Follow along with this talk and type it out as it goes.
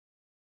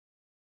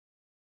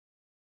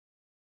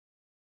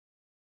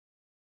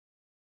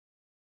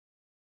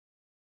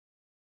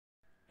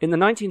In the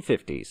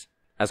 1950s,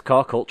 as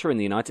car culture in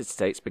the United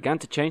States began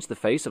to change the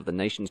face of the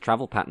nation's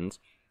travel patterns,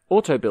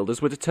 auto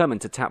builders were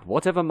determined to tap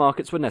whatever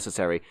markets were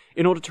necessary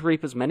in order to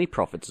reap as many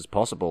profits as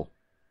possible.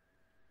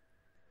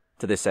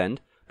 To this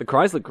end, the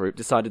Chrysler Group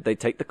decided they'd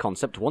take the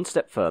concept one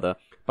step further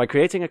by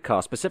creating a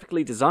car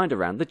specifically designed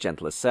around the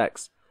gentler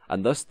sex,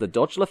 and thus the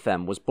Dodge La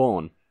Femme was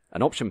born,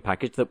 an option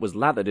package that was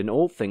lathered in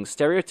all things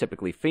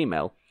stereotypically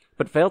female,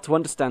 but failed to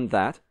understand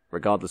that,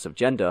 regardless of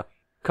gender,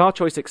 car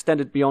choice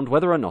extended beyond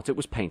whether or not it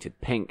was painted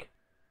pink.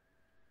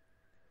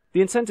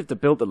 The incentive to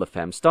build the La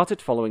Femme started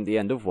following the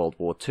end of World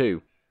War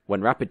II,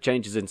 when rapid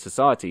changes in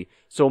society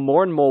saw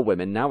more and more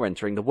women now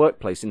entering the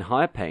workplace in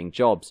higher-paying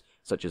jobs,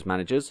 such as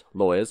managers,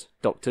 lawyers,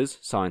 doctors,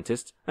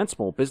 scientists, and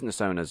small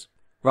business owners,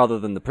 rather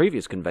than the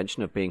previous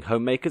convention of being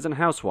homemakers and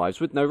housewives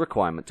with no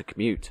requirement to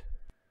commute.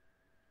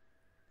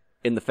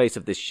 In the face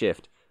of this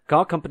shift,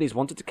 car companies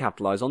wanted to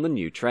capitalize on the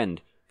new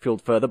trend,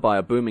 fueled further by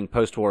a booming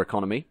post-war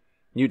economy,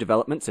 new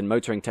developments in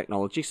motoring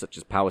technology such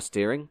as power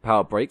steering,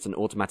 power brakes, and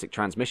automatic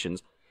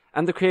transmissions,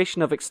 and the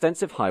creation of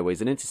extensive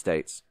highways and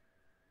interstates.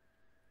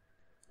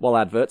 While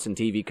adverts and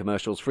TV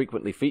commercials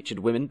frequently featured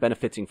women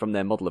benefiting from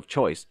their model of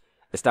choice,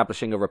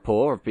 establishing a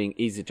rapport of being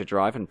easy to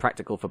drive and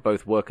practical for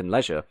both work and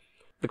leisure,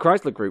 the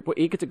Chrysler Group were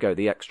eager to go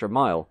the extra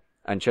mile,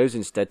 and chose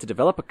instead to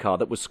develop a car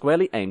that was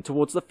squarely aimed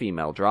towards the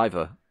female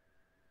driver.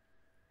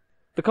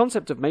 The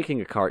concept of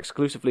making a car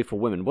exclusively for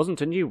women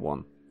wasn't a new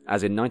one,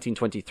 as in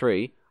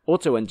 1923,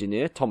 auto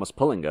engineer Thomas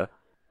Pullinger,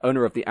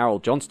 owner of the Arrol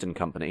Johnston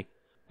Company,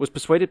 was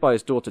persuaded by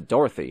his daughter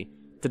Dorothy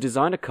to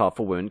design a car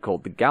for women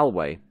called the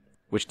Galway,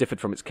 which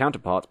differed from its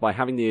counterparts by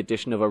having the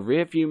addition of a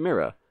rear-view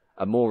mirror,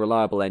 a more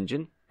reliable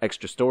engine,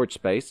 extra storage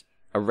space,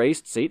 a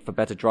raised seat for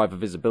better driver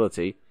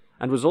visibility,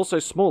 and was also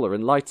smaller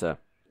and lighter,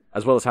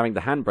 as well as having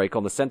the handbrake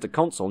on the center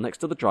console next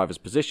to the driver's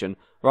position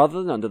rather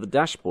than under the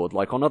dashboard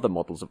like on other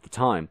models of the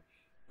time.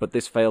 But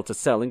this failed to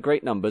sell in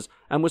great numbers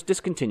and was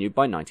discontinued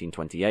by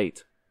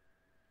 1928.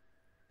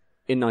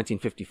 In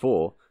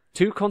 1954,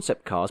 two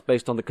concept cars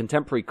based on the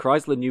contemporary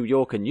Chrysler New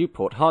York and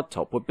Newport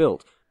hardtop were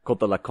built, called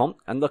the LeComte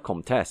and the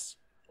Comtesse,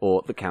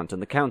 or the Count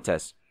and the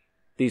Countess,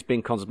 these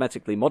being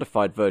cosmetically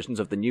modified versions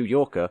of the New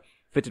Yorker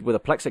fitted with a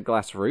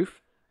plexiglass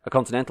roof, a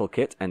Continental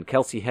kit and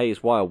Kelsey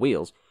Hayes wire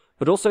wheels,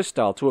 but also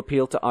styled to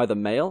appeal to either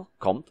male,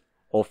 Comte,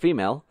 or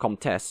female,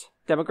 Comtesse,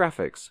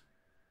 demographics.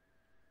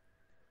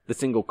 The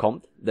single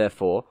Comte,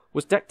 therefore,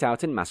 was decked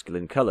out in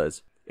masculine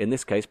colours, in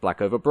this case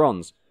black over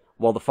bronze,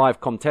 while the 5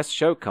 Comtesse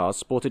show cars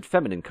sported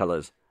feminine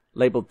colours,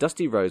 labelled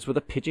dusty rose with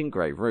a pigeon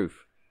grey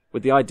roof,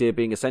 with the idea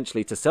being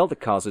essentially to sell the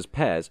cars as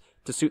pairs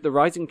to suit the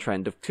rising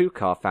trend of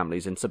 2-car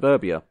families in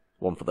suburbia,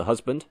 one for the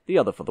husband, the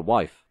other for the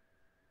wife.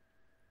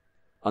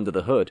 Under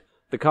the hood,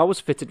 the car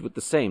was fitted with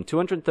the same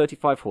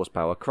 235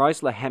 horsepower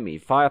Chrysler Hemi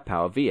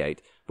Firepower V8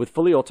 with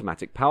fully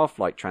automatic power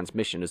flight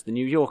transmission as the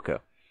New Yorker,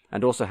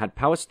 and also had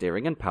power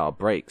steering and power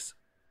brakes.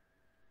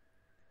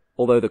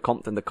 Although the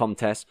Comte and the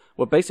Comtesse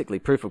were basically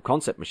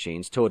proof-of-concept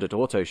machines toured at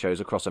auto shows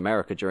across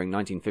America during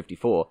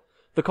 1954,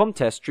 the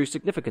Comtesse drew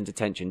significant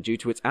attention due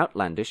to its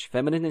outlandish,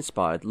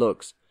 feminine-inspired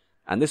looks,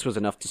 and this was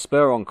enough to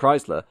spur on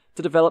Chrysler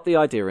to develop the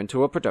idea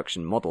into a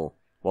production model,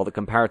 while the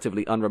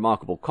comparatively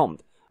unremarkable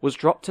Comte was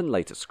dropped and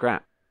later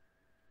scrapped.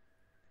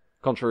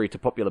 Contrary to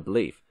popular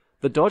belief,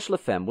 the Dodge La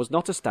Femme was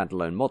not a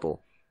standalone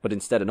model, but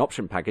instead an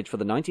option package for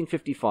the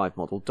 1955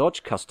 model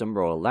Dodge Custom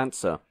Royal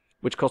Lancer,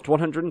 which cost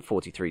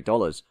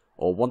 $143,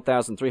 or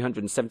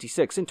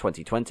 $1,376 in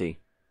 2020.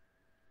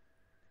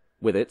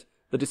 With it,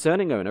 the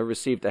discerning owner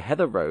received a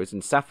heather rose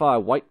and sapphire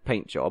white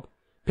paint job,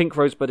 pink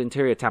rosebud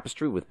interior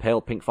tapestry with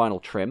pale pink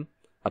vinyl trim,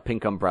 a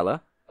pink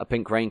umbrella, a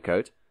pink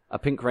raincoat, a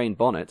pink rain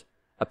bonnet,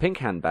 a pink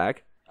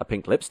handbag, a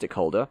pink lipstick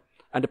holder,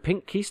 and a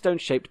pink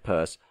keystone-shaped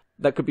purse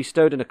that could be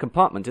stowed in a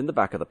compartment in the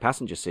back of the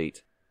passenger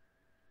seat.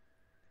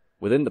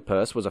 Within the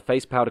purse was a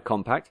face powder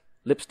compact,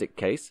 lipstick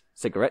case,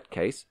 cigarette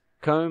case,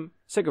 comb,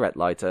 cigarette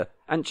lighter,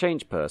 and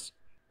change purse,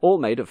 all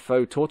made of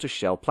faux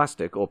tortoiseshell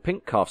plastic or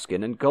pink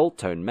calfskin and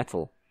gold-tone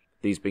metal,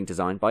 these being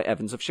designed by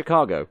Evans of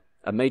Chicago,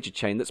 a major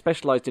chain that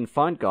specialized in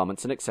fine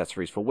garments and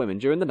accessories for women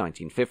during the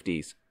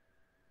 1950s.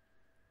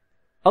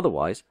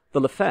 Otherwise,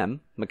 the La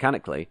Femme,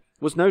 mechanically,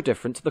 was no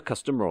different to the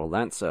custom Royal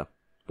Lancer,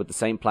 with the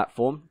same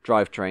platform,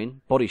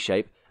 drivetrain, body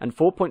shape, and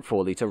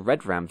 4.4-litre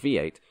Red Ram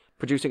V8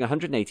 producing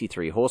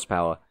 183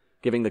 horsepower,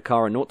 giving the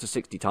car a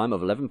 0-60 time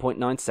of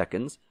 11.9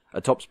 seconds,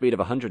 a top speed of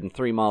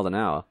 103 miles an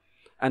hour,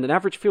 and an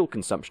average fuel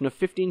consumption of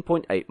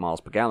 15.8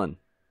 miles per gallon.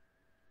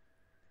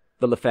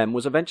 The La Femme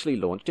was eventually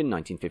launched in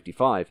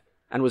 1955,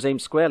 and was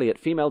aimed squarely at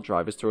female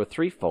drivers through a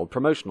 3-fold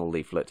promotional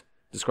leaflet,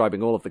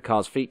 describing all of the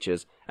car's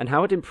features and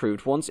how it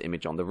improved one's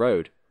image on the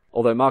road,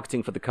 although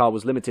marketing for the car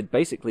was limited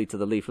basically to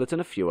the leaflet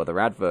and a few other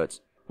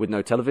adverts, with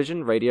no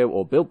television, radio,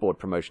 or billboard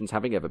promotions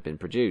having ever been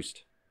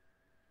produced.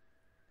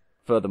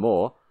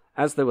 Furthermore,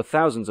 as there were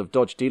thousands of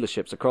Dodge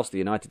dealerships across the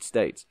United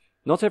States,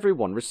 not every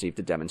one received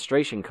a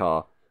demonstration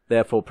car,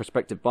 therefore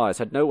prospective buyers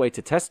had no way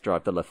to test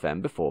drive the La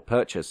Femme before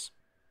purchase.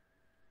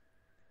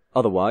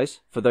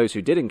 Otherwise, for those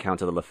who did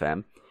encounter the La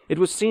Femme, it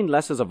was seen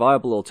less as a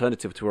viable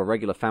alternative to a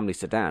regular family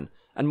sedan,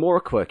 and more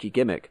a quirky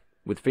gimmick,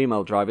 with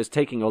female drivers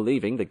taking or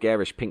leaving the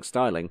garish pink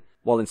styling,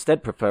 while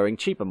instead preferring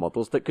cheaper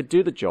models that could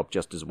do the job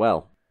just as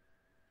well.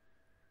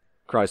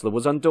 Chrysler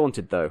was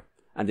undaunted though,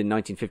 and in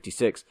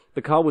 1956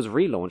 the car was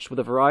relaunched with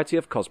a variety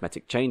of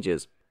cosmetic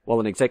changes, while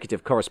an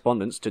executive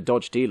correspondence to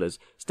Dodge dealers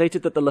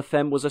stated that the La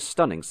Femme was a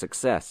stunning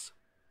success.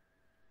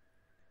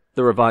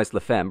 The revised La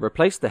Femme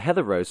replaced the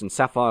heather rose and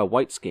sapphire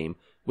white scheme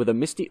with a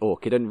misty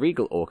orchid and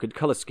regal orchid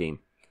colour scheme,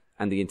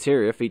 and the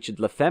interior featured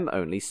La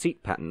Femme-only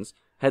seat patterns,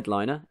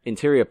 headliner,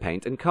 interior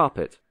paint and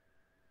carpet.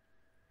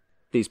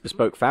 These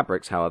bespoke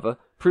fabrics, however,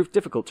 proved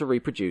difficult to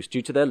reproduce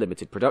due to their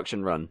limited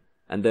production run,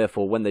 and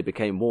therefore when they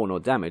became worn or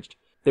damaged,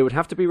 they would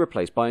have to be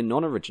replaced by a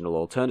non-original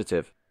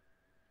alternative.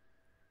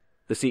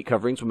 The seat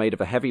coverings were made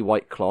of a heavy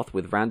white cloth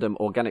with random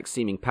organic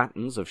seeming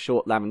patterns of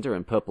short lavender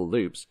and purple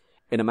loops,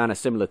 in a manner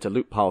similar to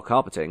loop pile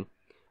carpeting,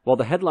 while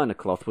the headliner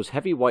cloth was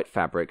heavy white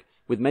fabric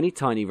with many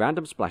tiny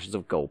random splashes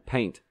of gold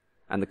paint,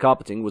 and the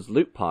carpeting was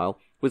loop pile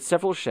with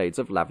several shades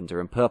of lavender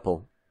and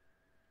purple.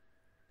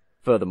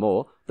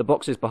 Furthermore, the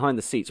boxes behind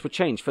the seats were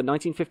changed for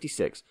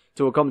 1956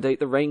 to accommodate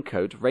the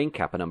raincoat, rain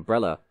cap and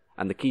umbrella,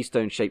 and the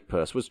keystone-shaped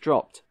purse was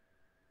dropped.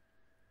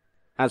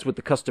 As with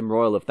the Custom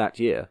Royal of that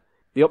year,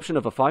 the option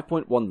of a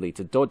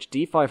 5.1-litre Dodge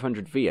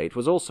D500 V8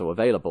 was also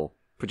available,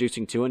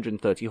 producing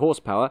 230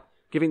 horsepower,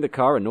 giving the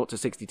car a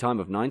 0-60 time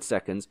of 9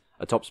 seconds,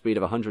 a top speed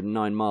of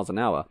 109 miles an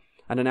hour,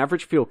 and an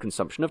average fuel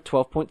consumption of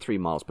 12.3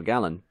 miles per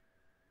gallon.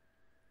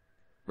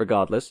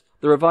 Regardless,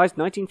 the revised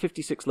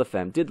 1956 La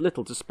Femme did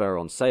little to spur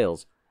on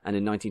sales, and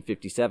in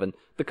 1957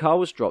 the car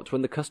was dropped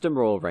when the Custom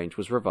Royal range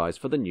was revised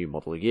for the new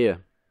model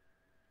year.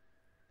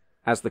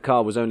 As the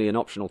car was only an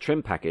optional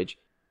trim package,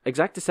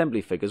 exact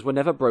assembly figures were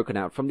never broken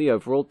out from the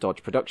overall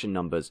Dodge production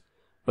numbers,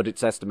 but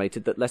it's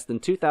estimated that less than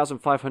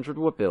 2,500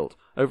 were built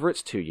over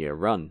its 2-year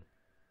run.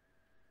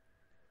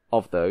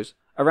 Of those,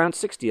 around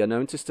 60 are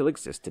known to still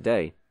exist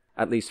today,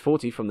 at least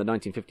 40 from the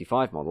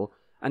 1955 model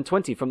and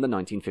 20 from the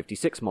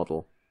 1956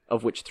 model,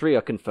 of which 3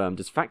 are confirmed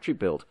as factory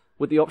built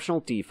with the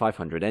optional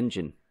D500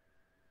 engine.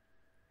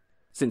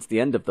 Since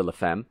the end of the La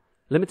Femme,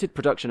 limited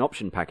production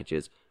option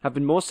packages have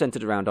been more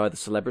centered around either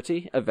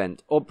celebrity,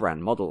 event, or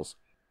brand models,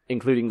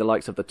 including the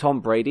likes of the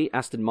Tom Brady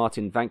Aston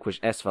Martin Vanquish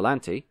S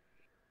Volante,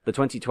 the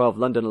 2012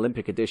 London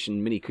Olympic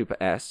Edition Mini Cooper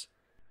S,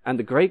 and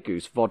the Grey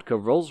Goose Vodka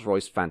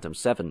Rolls-Royce Phantom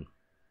 7.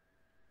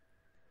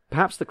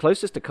 Perhaps the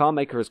closest a car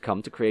maker has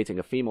come to creating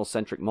a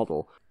female-centric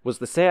model was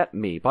the Seat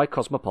Me by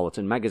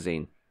Cosmopolitan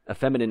magazine, a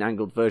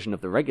feminine-angled version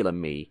of the regular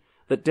Me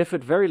that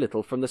differed very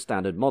little from the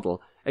standard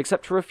model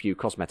except for a few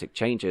cosmetic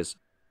changes.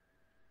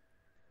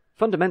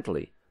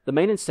 Fundamentally, the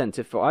main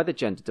incentive for either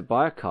gender to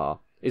buy a car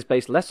is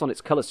based less on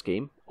its colour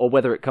scheme, or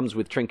whether it comes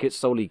with trinkets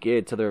solely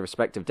geared to their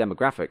respective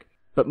demographic,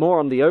 but more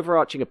on the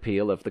overarching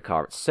appeal of the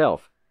car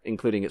itself,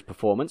 including its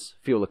performance,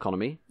 fuel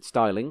economy,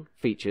 styling,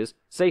 features,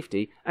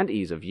 safety, and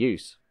ease of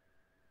use.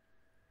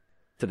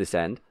 To this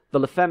end, the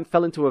La Femme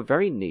fell into a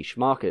very niche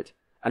market,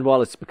 and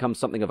while it's become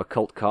something of a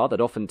cult car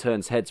that often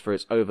turns heads for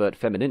its overt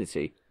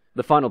femininity,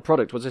 the final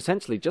product was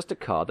essentially just a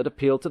car that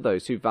appealed to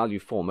those who value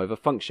form over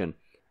function,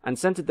 and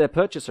centered their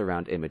purchase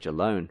around image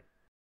alone.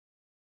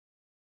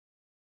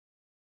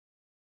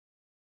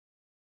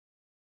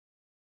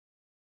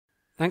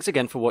 Thanks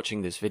again for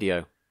watching this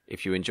video.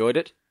 If you enjoyed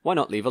it, why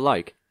not leave a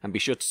like, and be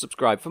sure to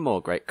subscribe for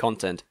more great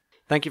content.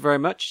 Thank you very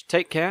much,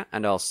 take care,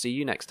 and I'll see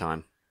you next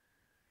time.